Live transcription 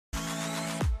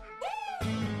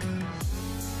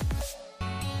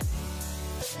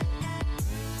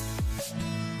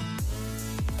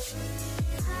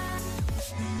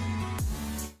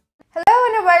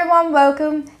warm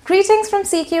welcome. Greetings from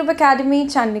C CUBE Academy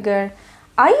Chandigarh.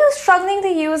 Are you struggling to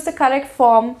use the correct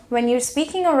form when you're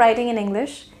speaking or writing in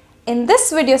English? In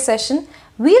this video session,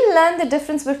 we'll learn the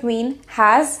difference between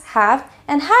has, have,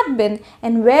 and had been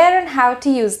and where and how to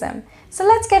use them. So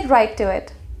let's get right to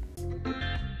it.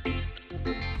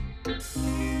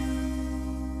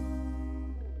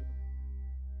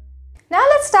 Now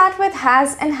let's start with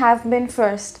has and have been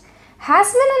first.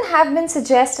 Has been and have been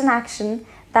suggest an action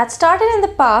that started in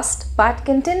the past but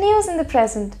continues in the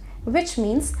present, which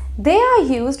means they are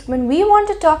used when we want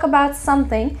to talk about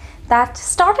something that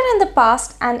started in the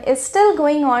past and is still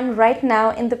going on right now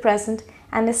in the present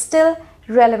and is still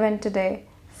relevant today.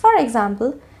 For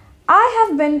example, I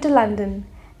have been to London.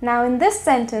 Now in this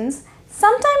sentence,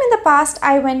 sometime in the past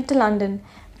I went to London,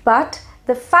 but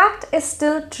the fact is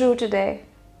still true today.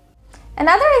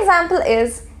 Another example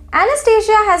is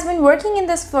Anastasia has been working in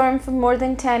this firm for more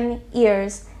than 10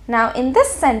 years. Now in this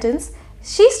sentence,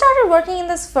 she started working in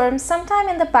this firm sometime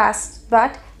in the past,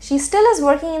 but she still is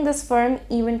working in this firm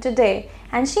even today,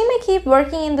 and she may keep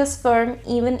working in this firm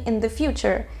even in the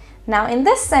future. Now in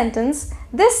this sentence,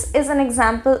 this is an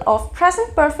example of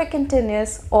present perfect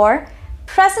continuous or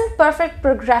present perfect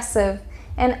progressive,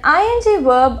 an ing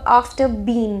verb after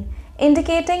been,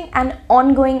 indicating an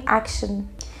ongoing action.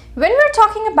 When we're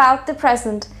talking about the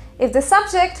present, if the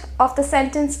subject of the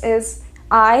sentence is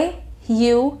I,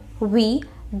 you, we,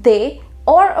 they,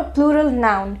 or a plural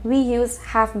noun, we use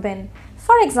have been.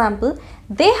 For example,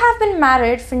 they have been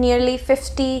married for nearly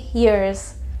 50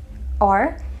 years.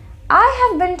 Or, I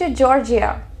have been to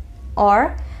Georgia.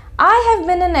 Or, I have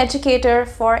been an educator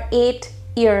for 8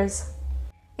 years.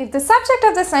 If the subject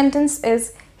of the sentence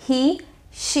is he,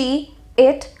 she,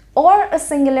 it, or a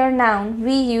singular noun,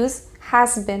 we use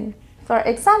has been. For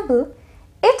example,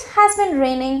 it has been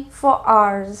raining for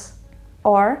hours.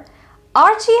 Or,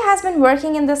 Archie has been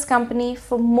working in this company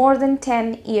for more than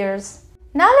 10 years.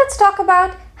 Now let's talk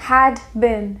about had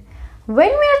been. When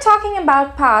we are talking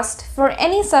about past for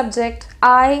any subject,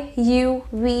 I, you,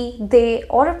 we, they,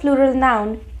 or a plural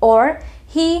noun, or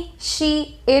he,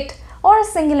 she, it, or a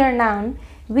singular noun,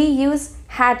 we use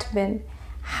had been.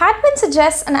 Had been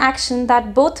suggests an action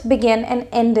that both began and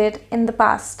ended in the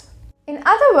past. In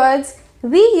other words,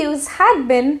 we use had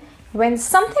been when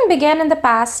something began in the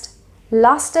past,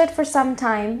 lasted for some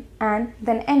time, and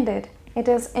then ended. It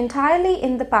is entirely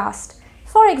in the past.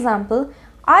 For example,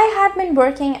 I had been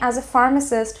working as a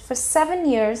pharmacist for 7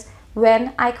 years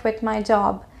when I quit my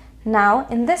job. Now,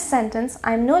 in this sentence,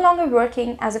 I am no longer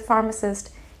working as a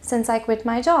pharmacist since I quit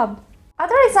my job.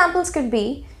 Other examples could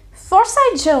be,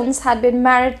 Forsyth Jones had been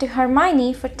married to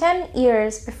Hermione for 10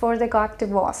 years before they got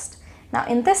divorced. Now,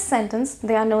 in this sentence,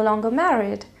 they are no longer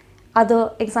married.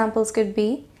 Other examples could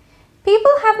be,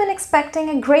 people have been expecting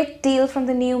a great deal from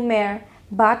the new mayor,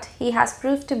 but he has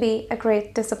proved to be a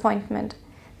great disappointment.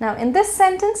 Now, in this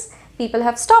sentence, people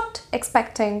have stopped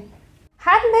expecting.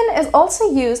 Had been is also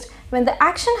used when the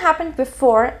action happened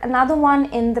before another one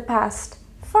in the past.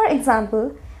 For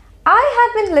example, I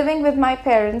had been living with my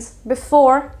parents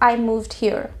before I moved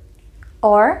here.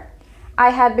 Or, I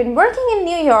had been working in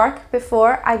New York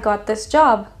before I got this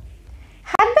job.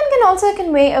 Had been can also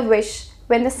convey a wish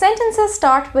when the sentences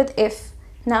start with if.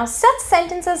 Now, such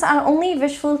sentences are only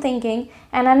wishful thinking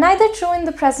and are neither true in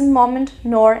the present moment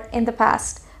nor in the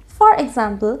past. For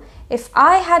example, if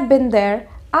I had been there,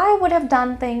 I would have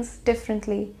done things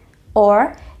differently.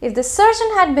 Or, if the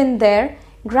surgeon had been there,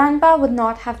 Grandpa would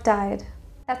not have died.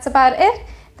 That's about it.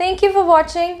 Thank you for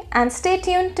watching and stay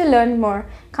tuned to learn more.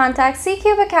 Contact C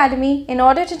CUBE Academy in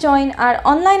order to join our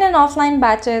online and offline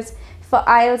batches for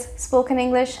IELTS, Spoken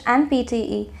English and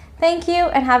PTE. Thank you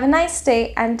and have a nice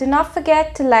day, and do not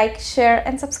forget to like, share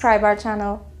and subscribe our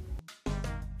channel.